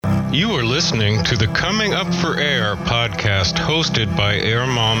You are listening to the Coming Up for Air podcast hosted by Air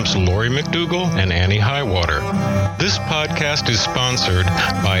Moms Lori McDougall and Annie Highwater. This podcast is sponsored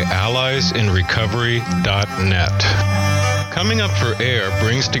by AlliesInRecovery.net. Coming Up for Air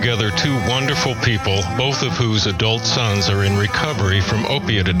brings together two wonderful people, both of whose adult sons are in recovery from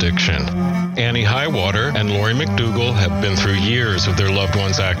opiate addiction. Annie Highwater and Lori McDougall have been through years of their loved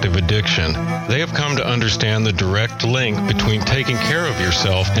one's active addiction. They have come to understand the direct link between taking care of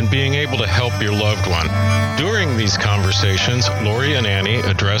yourself and being able to help your loved one. During these conversations, Lori and Annie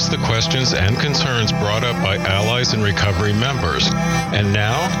address the questions and concerns brought up by Allies in Recovery members. And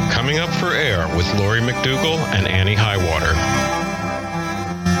now, Coming Up for Air with Lori McDougall and Annie Highwater.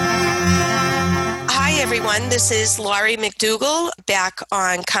 Hi, everyone. This is Lori McDougall back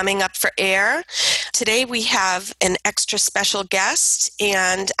on Coming Up for Air. Today we have an extra special guest,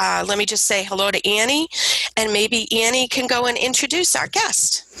 and let me just say hello to Annie, and maybe Annie can go and introduce our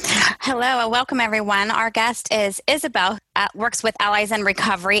guest. Hello, welcome everyone. Our guest is Isabel, works with Allies in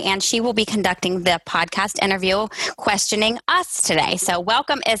Recovery, and she will be conducting the podcast interview questioning us today. So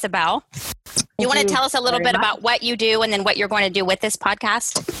welcome, Isabel. You want to tell us a little bit about what you do and then what you're going to do with this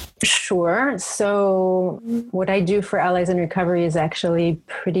podcast? Sure. So what I do for Allies in Recovery is actually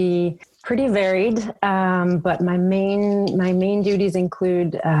pretty varied, but my main duties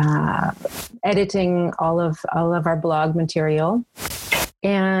include editing all of our blog material,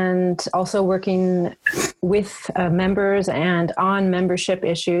 and also working with members and on membership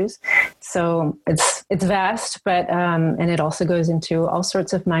issues. So it's vast, but and it also goes into all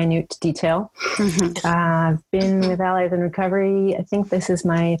sorts of minute detail. Mm-hmm. I've been with Allies in Recovery, I think this is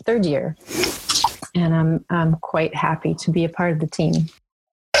my third year, and I'm quite happy to be a part of the team.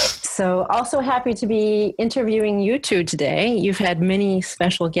 So also happy to be interviewing you two today. You've had many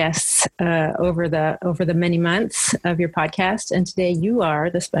special guests over the many months of your podcast, and today you are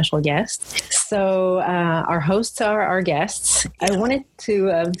the special guest. So our hosts are our guests. I wanted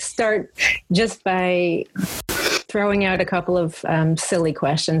to start just by throwing out a couple of silly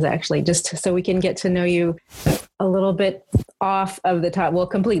questions, actually, just so we can get to know you a little bit off of the top, well,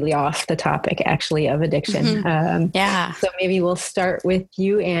 completely off the topic, actually, of addiction. Mm-hmm. So maybe we'll start with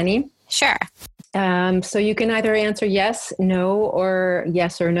you, Annie. Sure. So you can either answer yes, no, or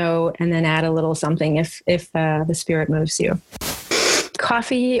yes or no, and then add a little something if the spirit moves you.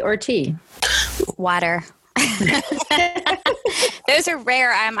 Coffee or tea? Water. Those are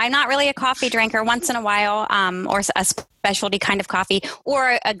rare. I'm not really a coffee drinker. Once in a while, or a specialty kind of coffee,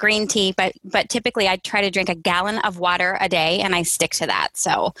 or a green tea. But typically, I try to drink a gallon of water a day, and I stick to that.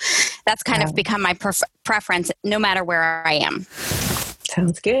 So that's kind of become my preference, no matter where I am.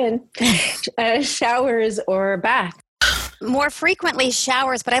 Sounds good. Showers or bath? More frequently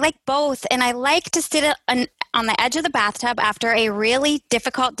showers, but I like both. And I like to sit on the edge of the bathtub after a really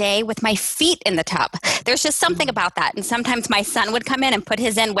difficult day with my feet in the tub. There's just something about that. And sometimes my son would come in and put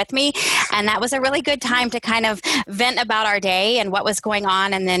his in with me. And that was a really good time to kind of vent about our day and what was going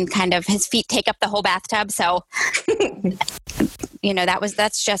on. And then kind of his feet take up the whole bathtub. So,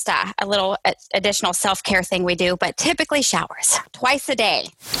 that's just a little additional self-care thing we do. But typically showers twice a day.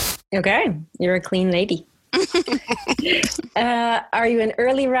 Okay. You're a clean lady. Are you an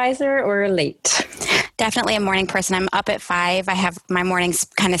early riser or late? Definitely a morning person. I'm up at 5. I have my morning's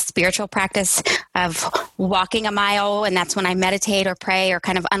kind of spiritual practice of walking a mile, and that's when I meditate or pray or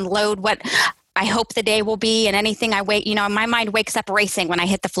kind of unload what I hope the day will be, and anything I wait, my mind wakes up racing when I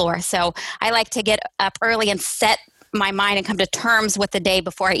hit the floor. So I like to get up early and set my mind and come to terms with the day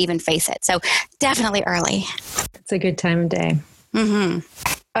before I even face it. So definitely early. It's a good time of day. Mm-hmm.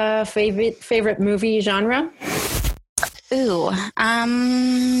 Favorite movie genre? Ooh,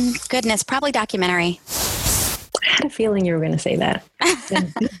 goodness, probably documentary. I had a feeling you were going to say that.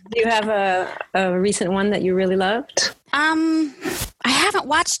 Do you have a recent one that you really loved? I haven't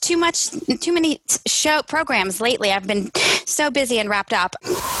watched too many programs lately. I've been so busy and wrapped up.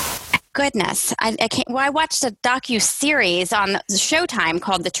 Goodness, I can't. Well, I watched a docu-series on Showtime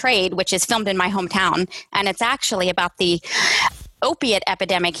called The Trade, which is filmed in my hometown, and it's actually about the opiate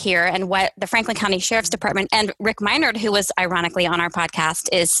epidemic here and what the Franklin County Sheriff's Department and Rick Meinert, who was ironically on our podcast,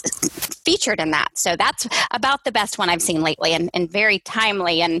 is featured in that. So that's about the best one I've seen lately, and very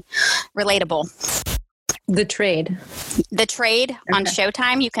timely and relatable. The Trade on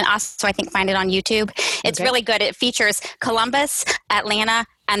Showtime. You can also, I think, find it on YouTube. It's really good. It features Columbus, Atlanta,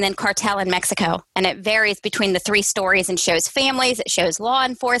 and then cartel in Mexico. And it varies between the 3 stories and shows families. It shows law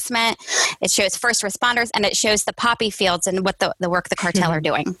enforcement. It shows first responders. And it shows the poppy fields and what the work the cartel are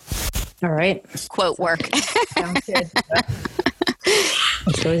doing. All right. Quote work. Sounds good.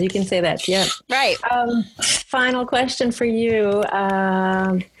 I suppose you can say that. Yeah. Right. Final question for you.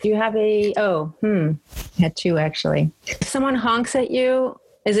 Do you have I had two actually. If someone honks at you,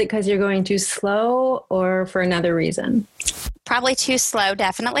 is it because you're going too slow or for another reason? Probably too slow,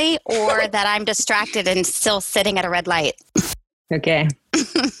 definitely, or that I'm distracted and still sitting at a red light. Okay.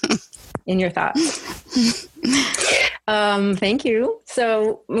 In your thoughts. Thank you.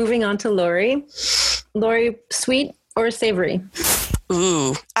 So moving on to Lori. Lori, sweet or savory?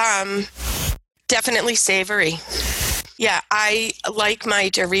 Ooh, definitely savory. Yeah, I like my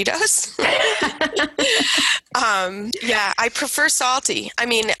Doritos. Yeah, I prefer salty. I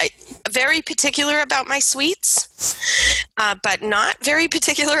mean, very particular about my sweets, but not very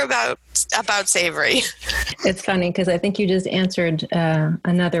particular about savory. It's funny because I think you just answered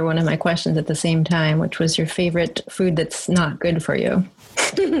another one of my questions at the same time, which was your favorite food that's not good for you.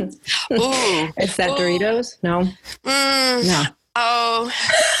 Ooh, is that Doritos? No. No. Oh,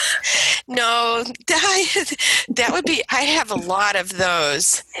 no, that would be, I have a lot of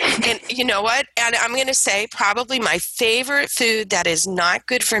those. And you know what? And I'm going to say probably my favorite food that is not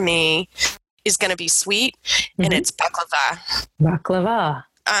good for me is going to be sweet, and it's baklava. Baklava.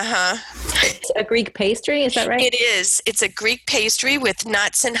 Uh-huh. It's a Greek pastry, is that right? It is. It's a Greek pastry with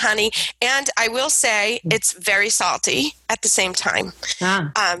nuts and honey. And I will say it's very salty at the same time.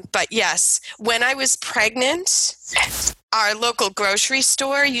 But yes, when I was pregnant, our local grocery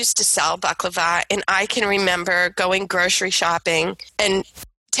store used to sell baklava, and I can remember going grocery shopping and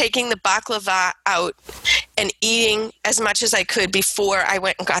taking the baklava out and eating as much as I could before I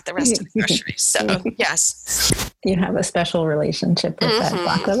went and got the rest of the groceries. So, yes. You have a special relationship with that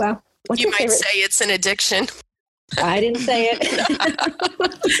baklava. What's you your might favorite? say it's an addiction. I didn't say it.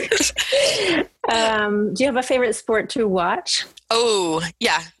 Do you have a favorite sport to watch? Oh,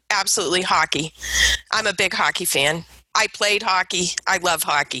 yeah, absolutely. Hockey. I'm a big hockey fan. I played hockey. I love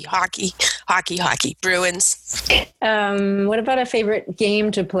hockey. Hockey. Bruins. What about a favorite game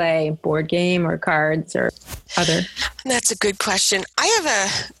to play? Board game or cards or other? That's a good question. I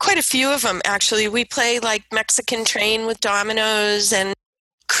have quite a few of them, actually. We play like Mexican Train with dominoes and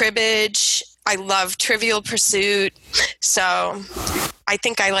cribbage. I love Trivial Pursuit. So I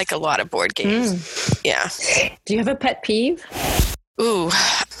think I like a lot of board games. Yeah. Do you have a pet peeve? Ooh,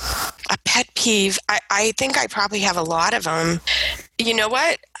 a pet peeve. I think I probably have a lot of them. You know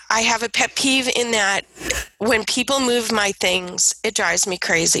what? I have a pet peeve in that when people move my things, it drives me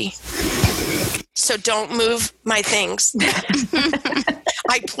crazy. So don't move my things.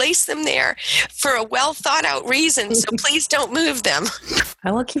 I place them there for a well thought out reason, so please don't move them.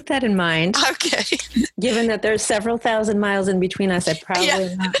 I will keep that in mind. Okay. Given that there's several thousand miles in between us, I probably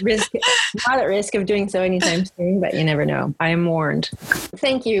not at risk of doing so anytime soon, but you never know. I am warned.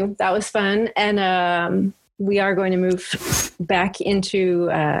 Thank you. That was fun. And we are going to move back into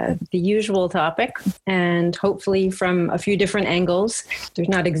the usual topic, and hopefully from a few different angles. They're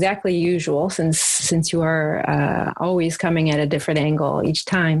not exactly usual since you are always coming at a different angle each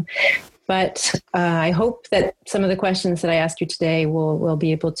time. But I hope that some of the questions that I asked you today will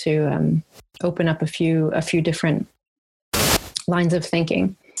be able to open up a few different lines of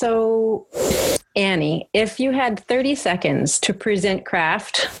thinking. So, Annie, if you had 30 seconds to present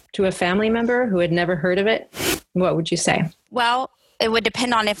craft to a family member who had never heard of it, what would you say? Well, it would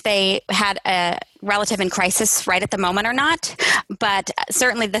depend on if they had a relative in crisis right at the moment or not. But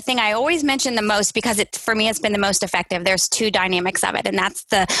certainly the thing I always mention the most, because it, for me, has been the most effective, there's two dynamics of it. And that's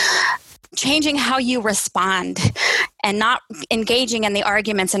the changing how you respond and not engaging in the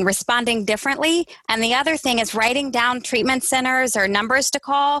arguments and responding differently. And the other thing is writing down treatment centers or numbers to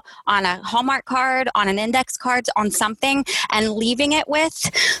call on a Hallmark card, on an index card, on something, and leaving it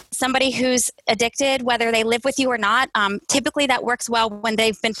with somebody who's addicted, whether they live with you or not. Typically that works well when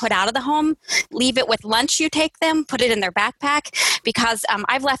they've been put out of the home. Leave it with lunch you take them, put it in their backpack, because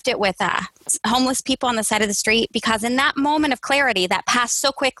I've left it with homeless people on the side of the street, because in that moment of clarity that passed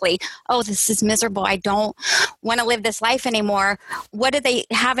so quickly, oh, this is miserable, I don't want to live this life anymore. What do they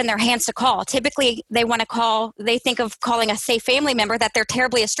have in their hands to call? Typically they want to call, they think of calling a safe family member that they're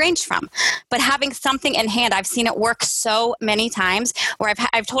terribly estranged from. But having something in hand, I've seen it work so many times, where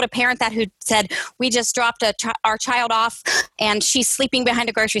I've told a parent that who said, we just dropped our child off and she's sleeping behind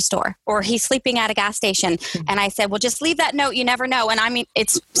a grocery store, or he's sleeping at a gas station. And I said, well, just leave that note, you never know. And I mean,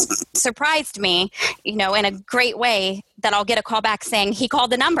 it's surprised me, in a great way, that I'll get a call back saying he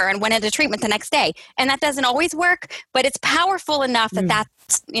called the number and went into treatment the next day. And that doesn't always work, but it's powerful enough that that's,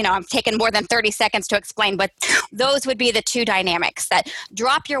 I've taken more than 30 seconds to explain, but those would be the two dynamics: that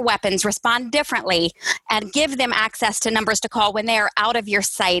drop your weapons, respond differently, and give them access to numbers to call when they are out of your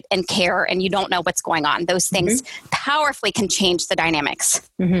sight and care and you don't know what's going on. Those things powerfully can change the dynamics.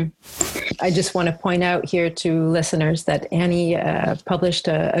 I just want to point out here to listeners that Annie published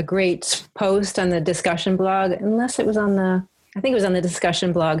a great post on the discussion blog, I think it was on the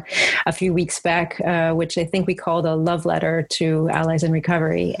discussion blog a few weeks back, which I think we called a love letter to allies in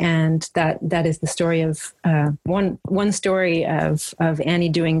recovery. And that is the story of one story of Annie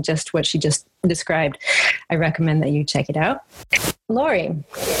doing just what she just described. I recommend that you check it out. Lori,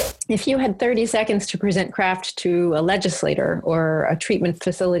 if you had 30 seconds to present CRAFT to a legislator or a treatment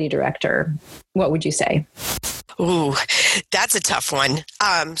facility director, what would you say? Ooh, that's a tough one.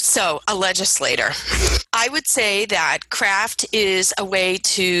 So a legislator. I would say that CRAFT is a way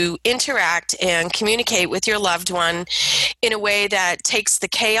to interact and communicate with your loved one in a way that takes the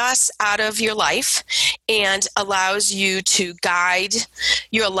chaos out of your life and allows you to guide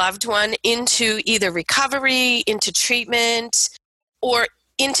your loved one into either recovery, into treatment, or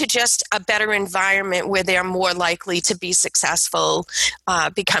into just a better environment where they're more likely to be successful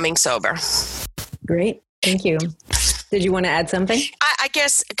becoming sober. Great. Thank you. Did you want to add something? I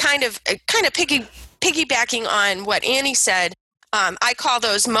guess kind of piggybacking on what Annie said, I call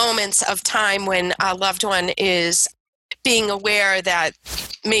those moments of time when a loved one is being aware that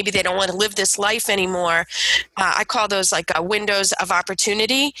maybe they don't want to live this life anymore. I call those like windows of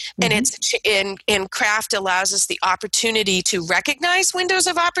opportunity. And it's in CRAFT allows us the opportunity to recognize windows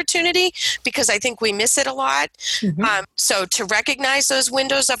of opportunity, because I think we miss it a lot. So to recognize those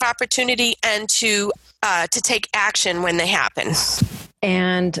windows of opportunity and to take action when they happen.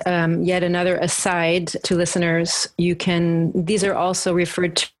 And yet another aside to listeners, these are also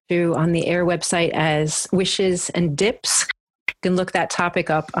referred to on the AIR website as wishes and dips. You can look that topic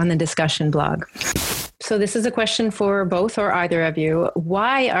up on the discussion blog. So this is a question for both or either of you.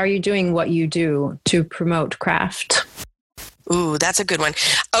 Why are you doing what you do to promote CRAFT? Ooh, that's a good one.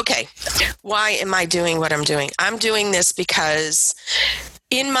 Okay. Why am I doing what I'm doing? I'm doing this because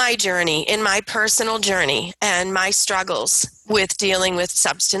in my journey, in my personal journey and my struggles with dealing with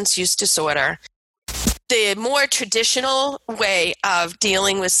substance use disorder, the more traditional way of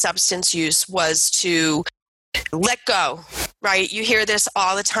dealing with substance use was to let go, right? You hear this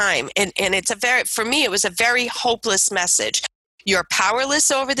all the time. And it's for me, it was a very hopeless message. You're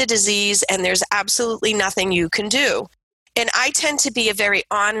powerless over the disease and there's absolutely nothing you can do. And I tend to be a very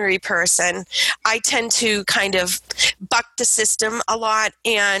ornery person. I tend to kind of buck the system a lot.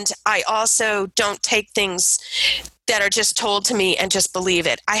 And I also don't take things that are just told to me and just believe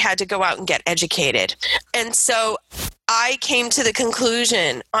it. I had to go out and get educated. And so I came to the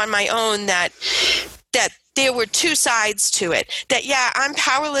conclusion on my own that there were two sides to it. That, yeah, I'm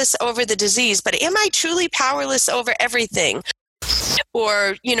powerless over the disease, but am I truly powerless over everything?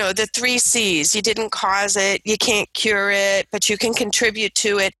 Or, the 3 C's, you didn't cause it, you can't cure it, but you can contribute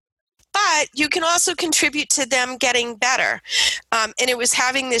to it. But you can also contribute to them getting better. And it was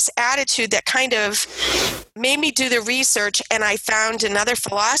having this attitude that kind of made me do the research, and I found another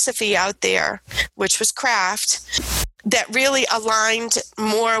philosophy out there, which was CRAFT, that really aligned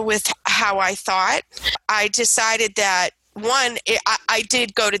more with how I thought. I decided that I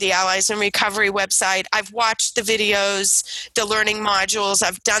did go to the Allies in Recovery website. I've watched the videos, the learning modules.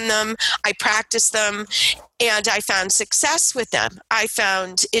 I've done them. I practiced them, and I found success with them. I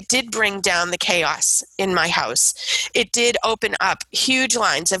found it did bring down the chaos in my house. It did open up huge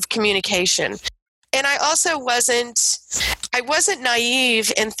lines of communication. And I also wasn't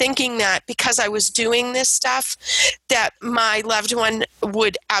naive in thinking that because I was doing this stuff, that my loved one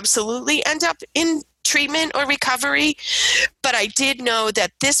would absolutely end up in treatment or recovery. But I did know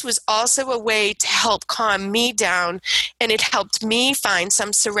that this was also a way to help calm me down, and it helped me find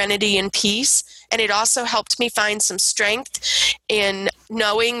some serenity and peace. And it also helped me find some strength in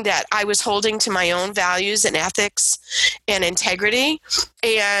knowing that I was holding to my own values and ethics and integrity.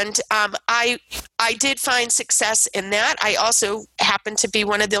 And I did find success in that. I also happened to be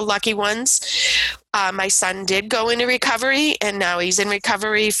one of the lucky ones. My son did go into recovery, and now he's in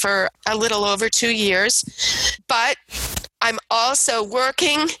recovery for a little over 2 years. But I'm also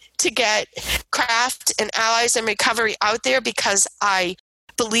working to get CRAFT and Allies in Recovery out there because I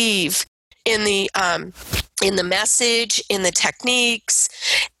believe in the message, in the techniques,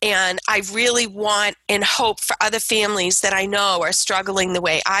 and I really want and hope for other families that I know are struggling the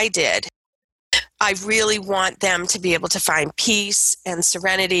way I did. I really want them to be able to find peace and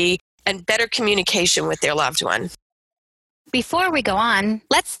serenity and better communication with their loved one. Before we go on,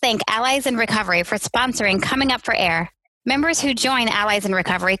 let's thank Allies in Recovery for sponsoring Coming Up for Air. Members who join Allies in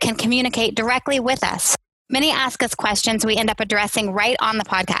Recovery can communicate directly with us. Many ask us questions we end up addressing right on the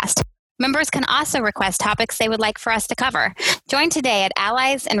podcast. Members can also request topics they would like for us to cover. Join today at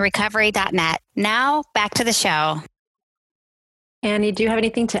alliesinrecovery.net. Now, back to the show. Annie, do you have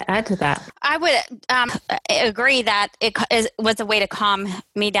anything to add to that? I would agree that it was a way to calm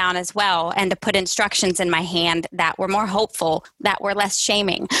me down as well, and to put instructions in my hand that were more hopeful, that were less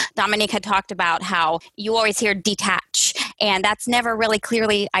shaming. Dominique had talked about how you always hear detach, and that's never really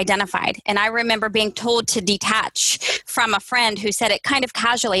clearly identified. And I remember being told to detach from a friend who said it kind of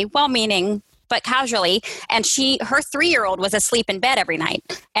casually, well-meaning, but casually, and her 3-year-old was asleep in bed every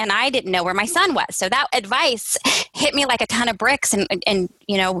night, and I didn't know where my son was. So that advice hit me like a ton of bricks, and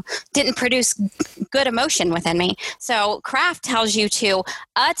didn't produce good emotion within me. So Kraft tells you to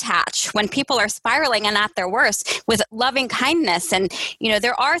attach when people are spiraling and at their worst with loving kindness, and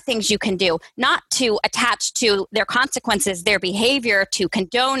there are things you can do, not to attach to their consequences, their behavior, to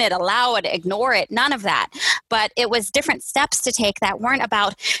condone it, allow it, ignore it, none of that. But it was different steps to take that weren't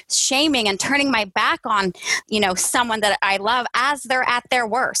about shaming and turning my back on, someone that I love as they're at their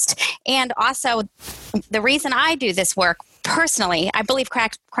worst. And also, the reason I do this work personally, I believe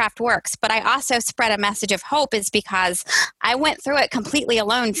Kraft works, but I also spread a message of hope is because I went through it completely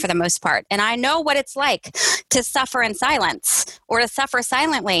alone for the most part. And I know what it's like to suffer in silence or to suffer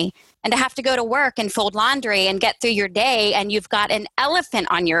silently, and to have to go to work and fold laundry and get through your day, and you've got an elephant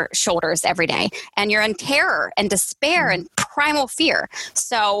on your shoulders every day, and you're in terror and despair and primal fear.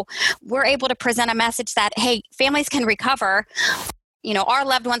 So we're able to present a message that, hey, families can recover. Our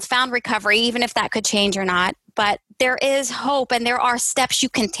loved ones found recovery, even if that could change or not. But there is hope, and there are steps you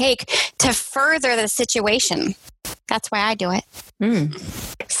can take to further the situation. That's why I do it.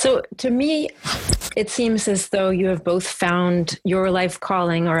 So to me, it seems as though you have both found your life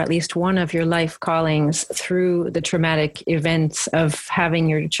calling, or at least one of your life callings, through the traumatic events of having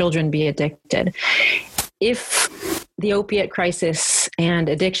your children be addicted. If the opiate crisis and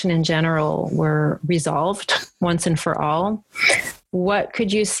addiction in general were resolved once and for all, what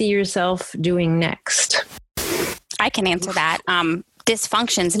could you see yourself doing next? I can answer that.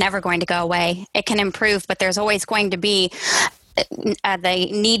 Dysfunction's never going to go away. It can improve, but there's always going to be the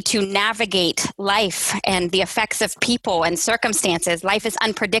need to navigate life and the effects of people and circumstances. Life is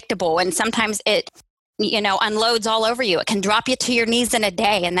unpredictable, and sometimes it unloads all over you. It can drop you to your knees in a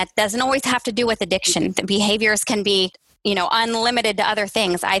day, and that doesn't always have to do with addiction. The behaviors can be unlimited to other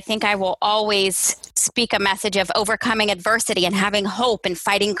things. I think I will always speak a message of overcoming adversity and having hope and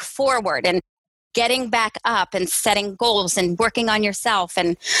fighting forward and getting back up and setting goals and working on yourself.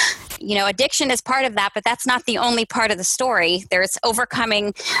 And, addiction is part of that, but that's not the only part of the story. There's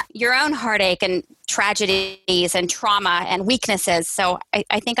overcoming your own heartache and tragedies and trauma and weaknesses. So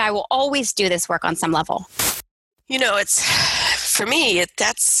I think I will always do this work on some level. For me,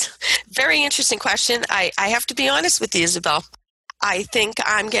 that's a very interesting question. I have to be honest with you, Isabel. I think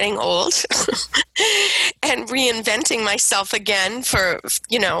I'm getting old and reinventing myself again for,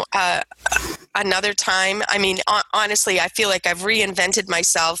 another time. I mean, honestly, I feel like I've reinvented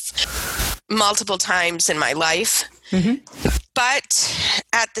myself multiple times in my life. Mm-hmm. But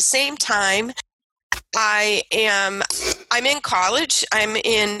at the same time, I'm in college. I'm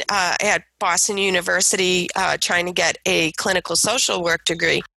at Boston University trying to get a clinical social work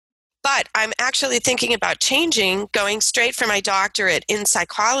degree. But I'm actually thinking about going straight for my doctorate in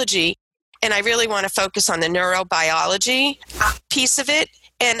psychology. And I really want to focus on the neurobiology piece of it.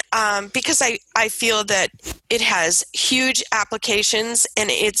 And because I feel that it has huge applications, and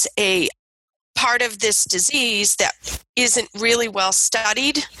it's a part of this disease that isn't really well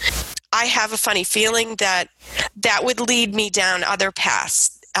studied. I have a funny feeling that would lead me down other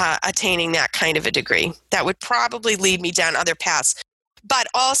paths, attaining that kind of a degree. That would probably lead me down other paths. But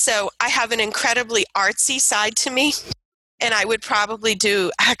also, I have an incredibly artsy side to me, and I would probably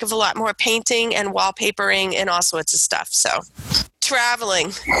do a heck of a lot more painting and wallpapering and all sorts of stuff. So,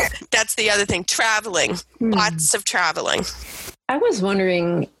 traveling, that's the other thing, traveling, lots of traveling. I was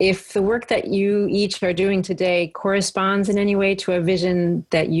wondering if the work that you each are doing today corresponds in any way to a vision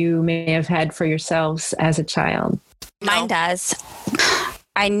that you may have had for yourselves as a child. Mine does.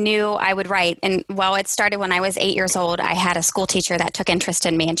 I knew I would write. And it started when I was 8 years old. I had a school teacher that took interest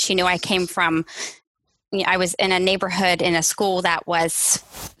in me, and she knew I came from I was in a neighborhood in a school that was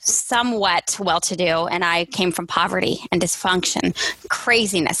somewhat well-to-do, and I came from poverty and dysfunction,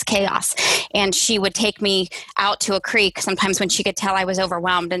 craziness, chaos. And she would take me out to a creek sometimes when she could tell I was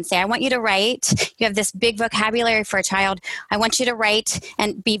overwhelmed and say, I want you to write. You have this big vocabulary for a child. I want you to write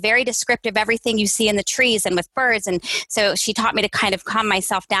and be very descriptive, everything you see in the trees and with birds. And so she taught me to kind of calm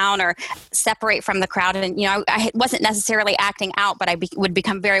myself down or separate from the crowd. And, I wasn't necessarily acting out, but I would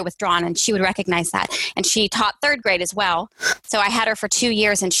become very withdrawn, and she would recognize that. And she taught third grade as well. So I had her for 2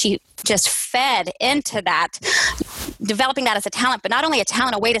 years, and she just fed into that, developing that as a talent, but not only a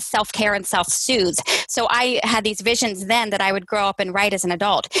talent, a way to self-care and self-soothe. So I had these visions then that I would grow up and write as an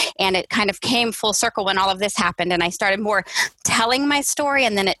adult. And it kind of came full circle when all of this happened. And I started more telling my story.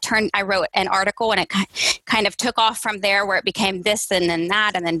 And then I wrote an article, and it kind of took off from there, where it became this and then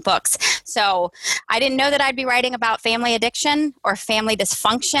that and then books. So I didn't know that I'd be writing about family addiction or family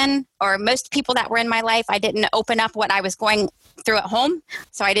dysfunction, or most people that were in my life. I didn't open up what I was going through at home.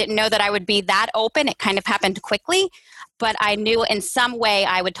 So I didn't know that I would be that open. It kind of happened quickly, but I knew in some way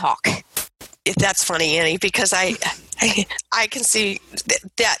I would talk. That's funny, Annie, because I can see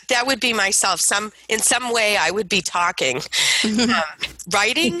that would be myself. In some way I would be talking.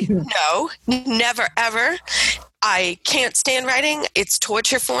 Writing? No, never, ever. I can't stand writing. It's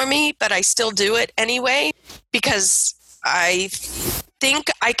torture for me, but I still do it anyway because I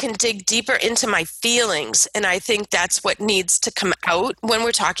think I can dig deeper into my feelings, and I think that's what needs to come out when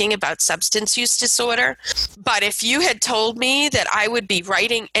we're talking about substance use disorder. But if you had told me that I would be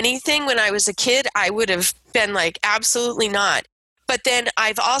writing anything when I was a kid, I would have been like, absolutely not. But then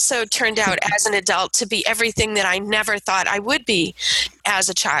I've also turned out as an adult to be everything that I never thought I would be as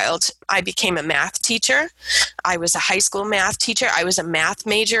a child. I became a math teacher. I was a high school math teacher. I was a math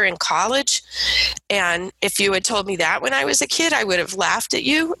major in college. And if you had told me that when I was a kid, I would have laughed at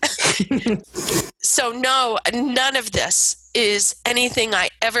you. So no, none of this is anything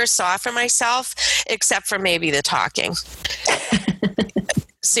I ever saw for myself, except for maybe the talking.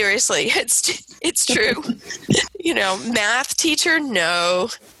 Seriously, it's true. Math teacher, no.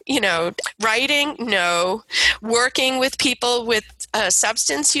 Writing, no. Working with people with a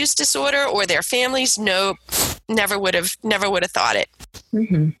substance use disorder or their families, no. Never would have thought it.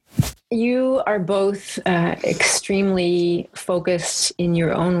 Mm-hmm. You are both extremely focused in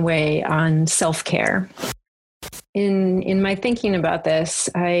your own way on self-care. In my thinking about this,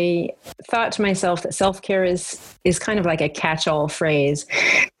 I thought to myself that self-care is kind of like a catch-all phrase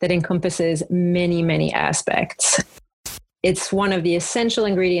that encompasses many, many aspects. It's one of the essential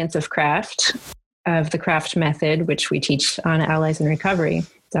ingredients of the craft method, which we teach on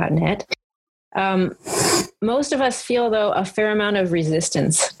alliesinrecovery.net. Most of us feel, though, a fair amount of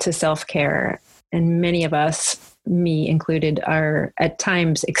resistance to self-care, and many of us, me included, are at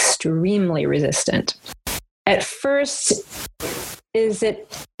times extremely resistant. At first,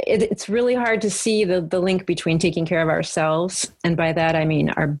 it's really hard to see the link between taking care of ourselves, and by that I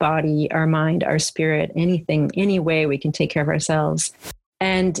mean our body, our mind, our spirit, any way we can take care of ourselves,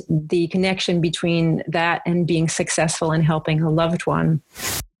 and the connection between that and being successful in helping a loved one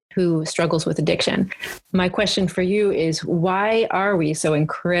who struggles with addiction. My question for you is, why are we so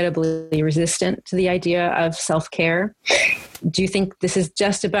incredibly resistant to the idea of self-care? Do you think this is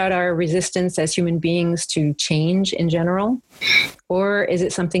just about our resistance as human beings to change in general? Or is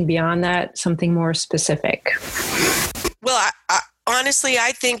it something beyond that, something more specific? Well, honestly,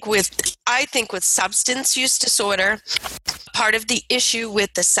 I think with substance use disorder, part of the issue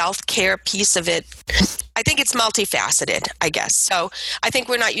with the self-care piece of it, I think it's multifaceted, I guess. So I think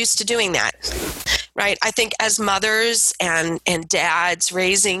we're not used to doing that, right? I think as mothers and dads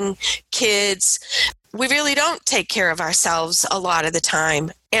raising kids, we really don't take care of ourselves a lot of the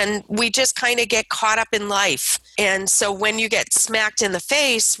time. And we just kind of get caught up in life. And so when you get smacked in the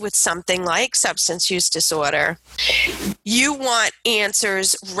face with something like substance use disorder, you want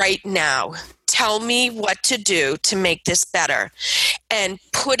answers right now. Tell me what to do to make this better. And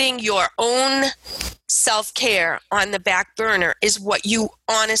putting your own self-care on the back burner is what you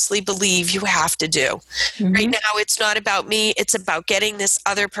honestly believe you have to do. Mm-hmm. Right now, it's not about me. It's about getting this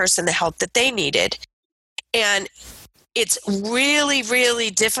other person the help that they needed. And it's really, really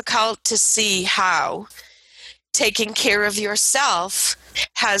difficult to see how taking care of yourself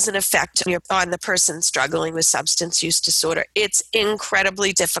has an effect on the person struggling with substance use disorder. It's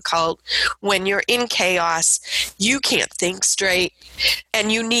incredibly difficult when you're in chaos, you can't think straight, and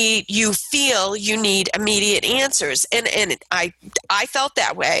you feel you need immediate answers. And I felt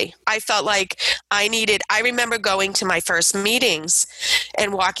that way. I felt like I remember going to my first meetings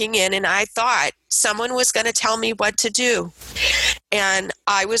and walking in, and I thought someone was going to tell me what to do. and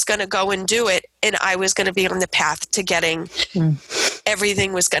I was going to go and do it, and I was going to be on the path to getting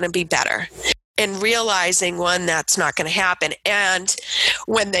everything was going to be better. And realizing, one, that's not going to happen. And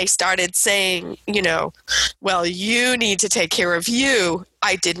when they started saying, well, you need to take care of you,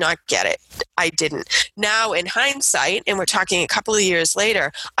 I did not get it. I didn't. Now, in hindsight, and we're talking a couple of years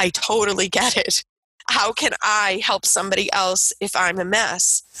later, I totally get it. How can I help somebody else if I'm a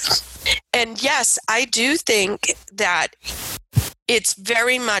mess? And yes, I do think that it's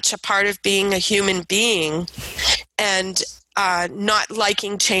very much a part of being a human being and not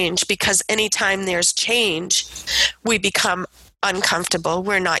liking change, because anytime there's change, we become uncomfortable.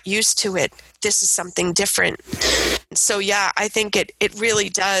 We're not used to it. This is something different. So yeah, I think it really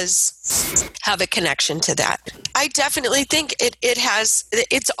does have a connection to that. I definitely think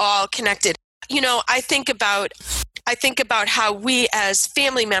it's all connected. I think about how we as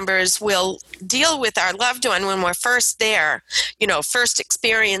family members will deal with our loved one when we're first there, first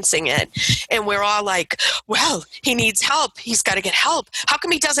experiencing it. And we're all like, well, he needs help. He's got to get help. How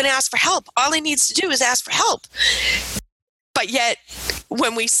come he doesn't ask for help? All he needs to do is ask for help. But yet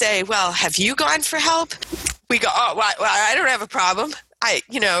when we say, well, have you gone for help? We go, oh, well, I don't have a problem.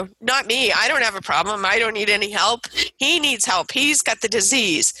 Not me. I don't have a problem. I don't need any help. He needs help. He's got the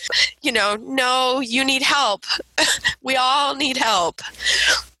disease. No, you need help. We all need help.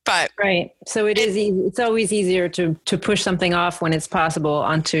 But right. So it is easy. It's always easier to push something off when it's possible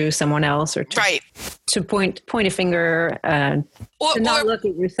onto someone else, or to point a finger or not look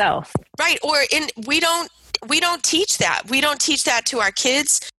at yourself. Right. We don't teach that. We don't teach that to our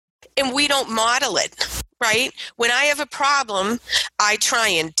kids, and we don't model it. Right? When I have a problem, I try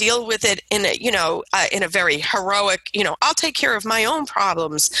and deal with it in a very heroic, I'll take care of my own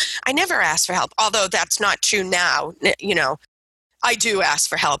problems. I never ask for help, although that's not true now. I do ask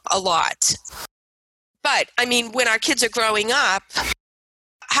for help a lot. But I mean, when our kids are growing up,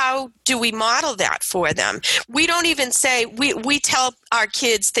 how do we model that for them? We don't even say, we tell our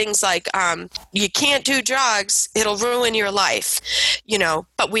kids things like, you can't do drugs, it'll ruin your life,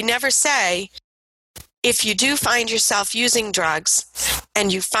 but we never say, if you do find yourself using drugs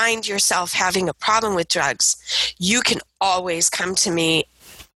and you find yourself having a problem with drugs, you can always come to me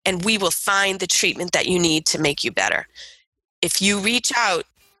and we will find the treatment that you need to make you better. If you reach out,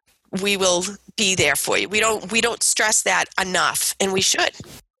 we will be there for you. We don't stress that enough, and we should.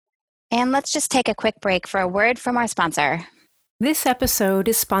 And let's just take a quick break for a word from our sponsor. This episode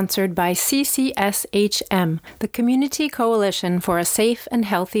is sponsored by CCSHM, the Community Coalition for a Safe and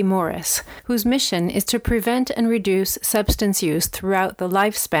Healthy Morris, whose mission is to prevent and reduce substance use throughout the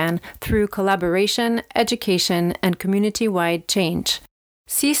lifespan through collaboration, education, and community-wide change.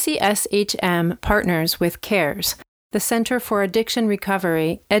 CCSHM partners with CARES, the Center for Addiction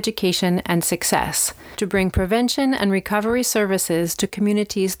Recovery, Education, and Success, to bring prevention and recovery services to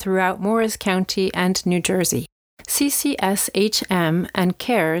communities throughout Morris County and New Jersey. CCSHM and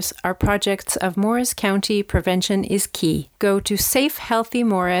CARES are projects of Morris County Prevention is Key. Go to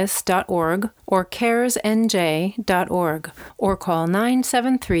safehealthymorris.org or caresnj.org or call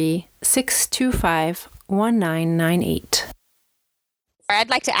 973-625-1998. I'd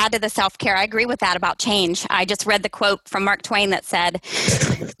like to add to the self-care. I agree with that about change. I just read the quote from Mark Twain that said,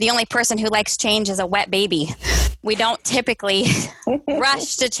 the only person who likes change is a wet baby. We don't typically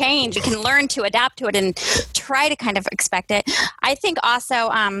rush to change. You can learn to adapt to it and try to kind of expect it. I think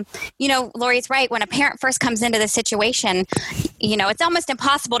also, Lori's right. When a parent first comes into the situation, it's almost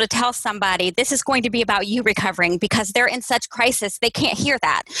impossible to tell somebody this is going to be about you recovering because they're in such crisis. They can't hear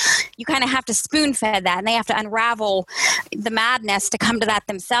that. You kind of have to spoon-fed that, and they have to unravel the madness to come to that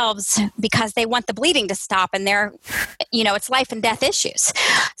themselves because they want the bleeding to stop, and it's life and death issues.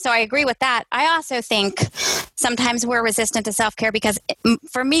 So I agree with that. I also think sometimes we're resistant to self-care because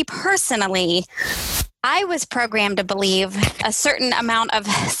for me personally, I was programmed to believe a certain amount of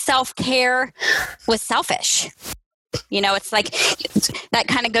self-care was selfish. It's like that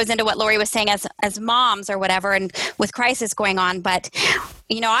kind of goes into what Lori was saying as moms or whatever, and with crisis going on. But,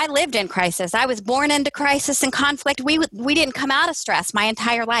 I lived in crisis. I was born into crisis and conflict. We didn't come out of stress my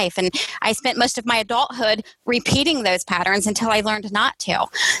entire life. And I spent most of my adulthood repeating those patterns until I learned not to.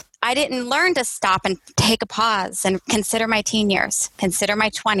 I didn't learn to stop and take a pause and consider my teen years, consider my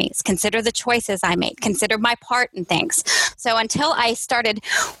 20s, consider the choices I made, consider my part in things. So until I started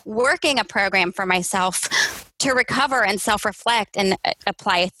working a program for myself to recover and self-reflect and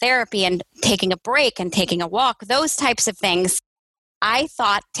apply therapy and taking a break and taking a walk, those types of things, I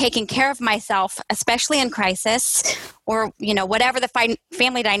thought taking care of myself, especially in crisis or, whatever the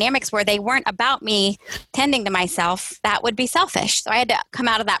family dynamics were, they weren't about me tending to myself. That would be selfish. So I had to come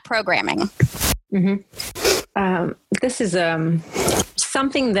out of that programming. Mm-hmm. This is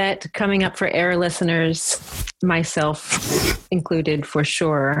something that Coming Up for Air listeners, myself included for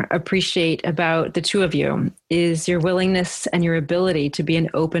sure, appreciate about the two of you is your willingness and your ability to be an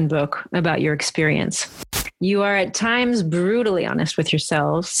open book about your experience. You are at times brutally honest with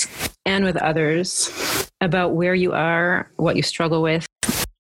yourselves and with others about where you are, what you struggle with,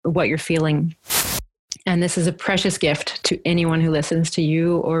 what you're feeling. And this is a precious gift to anyone who listens to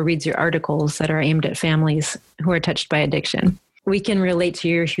you or reads your articles that are aimed at families who are touched by addiction. We can relate to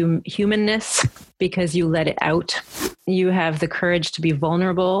your humanness because you let it out. You have the courage to be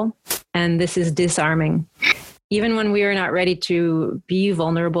vulnerable, and this is disarming. Even when we are not ready to be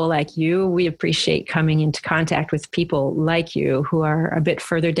vulnerable like you, we appreciate coming into contact with people like you who are a bit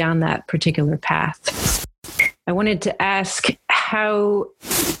further down that particular path. I wanted to ask, how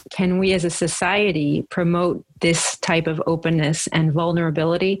can we as a society promote this type of openness and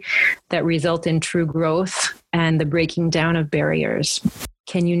vulnerability that result in true growth and the breaking down of barriers?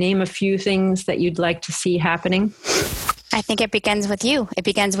 Can you name a few things that you'd like to see happening? I think it begins with you. It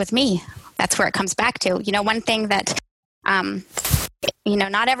begins with me. That's where it comes back to. One thing that,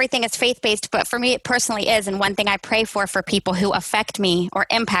 not everything is faith-based, but for me, it personally is. And one thing I pray for people who affect me or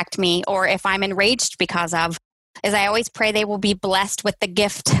impact me, or if I'm enraged because of, is I always pray they will be blessed with the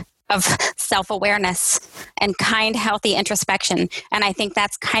gift of self-awareness and kind, healthy introspection. And I think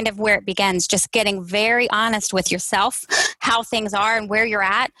that's kind of where it begins, just getting very honest with yourself, how things are and where you're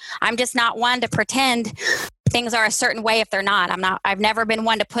at. I'm just not one to pretend things are a certain way if they're not. I've never been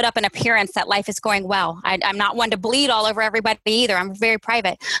one to put up an appearance that life is going well. I'm not one to bleed all over everybody either. I'm very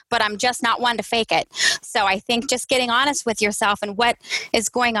private, but I'm just not one to fake it. So I think just getting honest with yourself and what is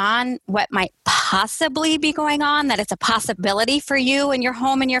going on, what might possibly be going on, that it's a possibility for you and your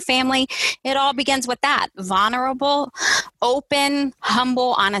home and your family. It all begins with that vulnerable, open,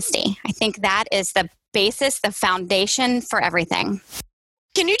 humble honesty. I think that is the basis, the foundation for everything.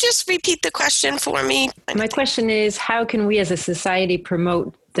 Can you just repeat the question for me? My question is, how can we as a society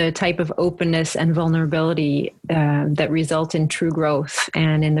promote the type of openness and vulnerability that result in true growth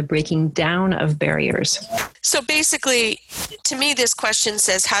and in the breaking down of barriers? So basically, to me, this question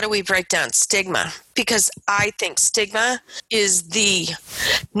says, how do we break down stigma? Because I think stigma is the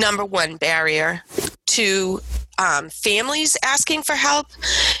number one barrier to families asking for help,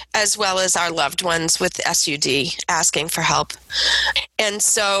 as well as our loved ones with SUD asking for help. And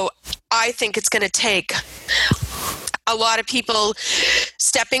so I think it's going to take a lot of people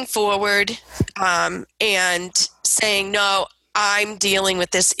stepping forward and saying, no, I'm dealing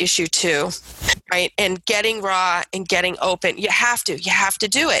with this issue too, right? And getting raw and getting open. You have to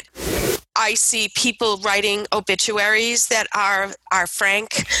do it. I see people writing obituaries that are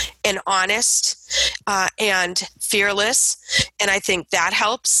frank and honest and fearless, and I think that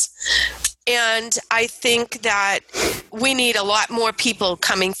helps. And I think that we need a lot more people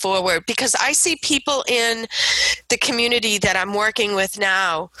coming forward, because I see people in the community that I'm working with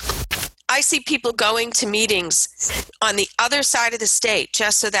now. I see people going to meetings on the other side of the state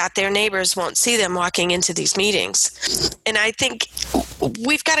just so that their neighbors won't see them walking into these meetings. And I think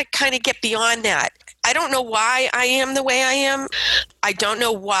we've got to kind of get beyond that. I don't know why I am the way I am. I don't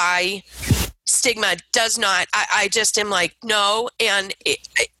know why stigma does not. I just am like, no, and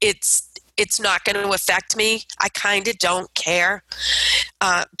it's not going to affect me. I kind of don't care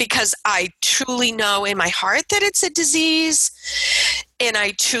because I truly know in my heart that it's a disease. And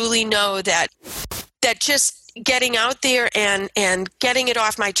I truly know that just getting out there and getting it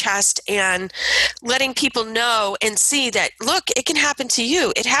off my chest and letting people know and see that, look, it can happen to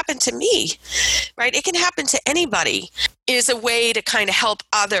you. It happened to me, right? It can happen to anybody, is a way to kind of help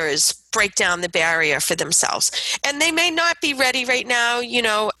others break down the barrier for themselves. And they may not be ready right now,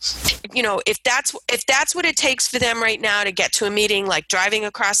 if that's what it takes for them right now to get to a meeting, like driving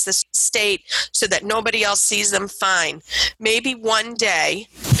across the state so that nobody else sees them, fine. Maybe one day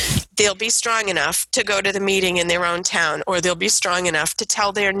they'll be strong enough to go to the meeting in their own town, or they'll be strong enough to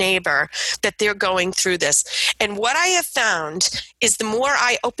tell their neighbor that they're going through this. And what I have found is the more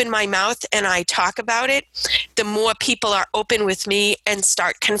I open my mouth and I talk about it, the more people are open with me and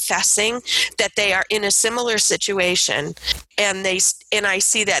start confessing that they are in a similar situation. And I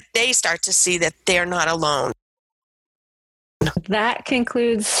see that they start to see that they're not alone. That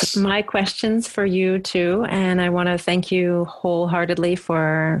concludes my questions for you too, and I want to thank you wholeheartedly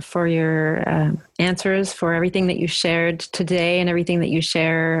for your answers, for everything that you shared today and everything that you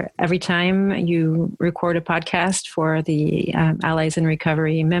share every time you record a podcast for the Allies in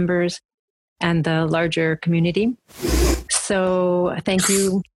Recovery members and the larger community. So thank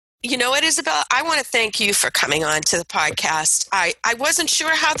you. You know what, Isabel? I want to thank you for coming on to the podcast. I wasn't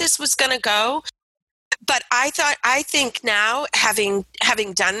sure how this was going to go, But I think now, having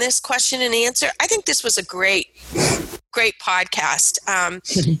done this question and answer, I think this was a great podcast.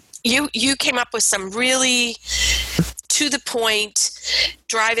 You came up with some really to the point,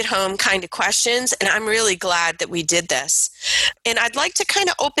 drive it home kind of questions, and I'm really glad that we did this. And I'd like to kind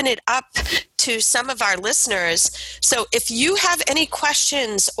of open it up to some of our listeners. So if you have any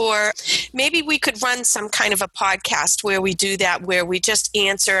questions, or maybe we could run some kind of a podcast where we do that, where we just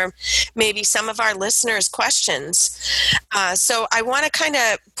answer maybe some of our listeners' questions. So I want to kind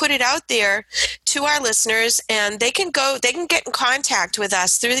of put it out there to our listeners, and they can get in contact with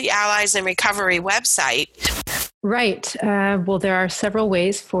us through the Allies in Recovery website. Right. Well, there are several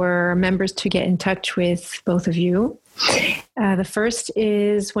ways for members to get in touch with both of you. The first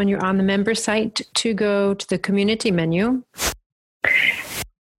is when you're on the member site to go to the community menu.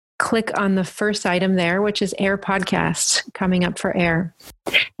 Click on the first item there, which is Air Podcasts, Coming Up for Air.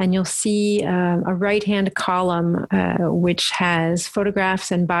 And you'll see a right-hand column which has photographs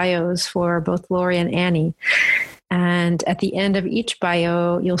and bios for both Lori and Annie. And at the end of each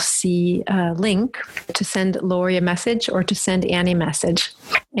bio, you'll see a link to send Lori a message or to send Annie a message.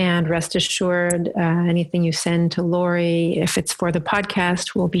 And rest assured, anything you send to Lori, if it's for the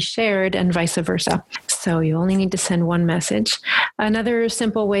podcast, will be shared, and vice versa. So you only need to send one message. Another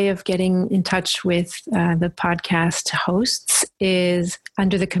simple way of getting in touch with the podcast hosts is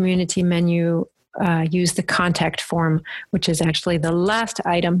under the community menu, use the contact form, which is actually the last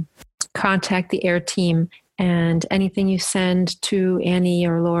item. Contact the AIR team. And anything you send to Annie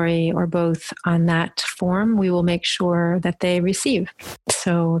or Lori or both on that form, we will make sure that they receive.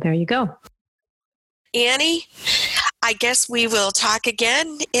 So there you go. Annie, I guess we will talk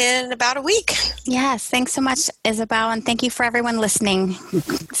again in about a week. Yes. Thanks so much, Isabel. And thank you for everyone listening.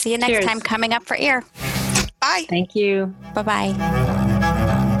 See you next time, Coming Up for Air. Bye. Thank you. Bye-bye.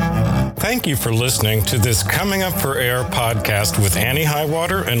 Thank you for listening to this Coming Up for Air podcast with Annie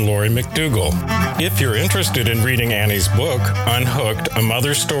Highwater and Lori McDougall. If you're interested in reading Annie's book, Unhooked, A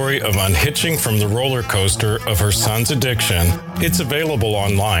Mother's Story of Unhitching from the Roller Coaster of Her Son's Addiction, it's available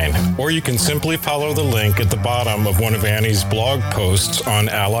online, or you can simply follow the link at the bottom of one of Annie's blog posts on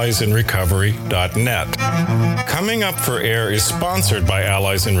alliesinrecovery.net. Coming Up for Air is sponsored by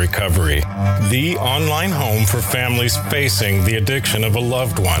Allies in Recovery, the online home for families facing the addiction of a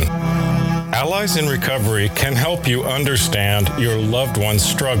loved one. Allies in Recovery can help you understand your loved one's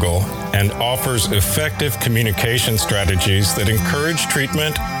struggle and offers effective communication strategies that encourage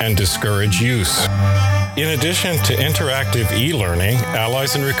treatment and discourage use. In addition to interactive e-learning,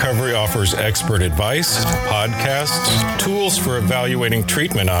 Allies in Recovery offers expert advice, podcasts, tools for evaluating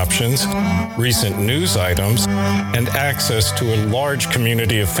treatment options, recent news items, and access to a large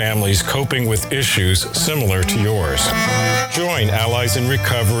community of families coping with issues similar to yours. Join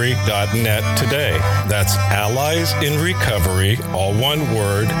alliesinrecovery.net today. That's alliesinrecovery, all one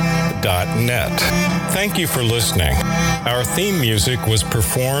word, .net. Thank you for listening. Our theme music was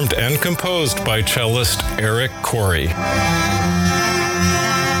performed and composed by cellist Eric Corey.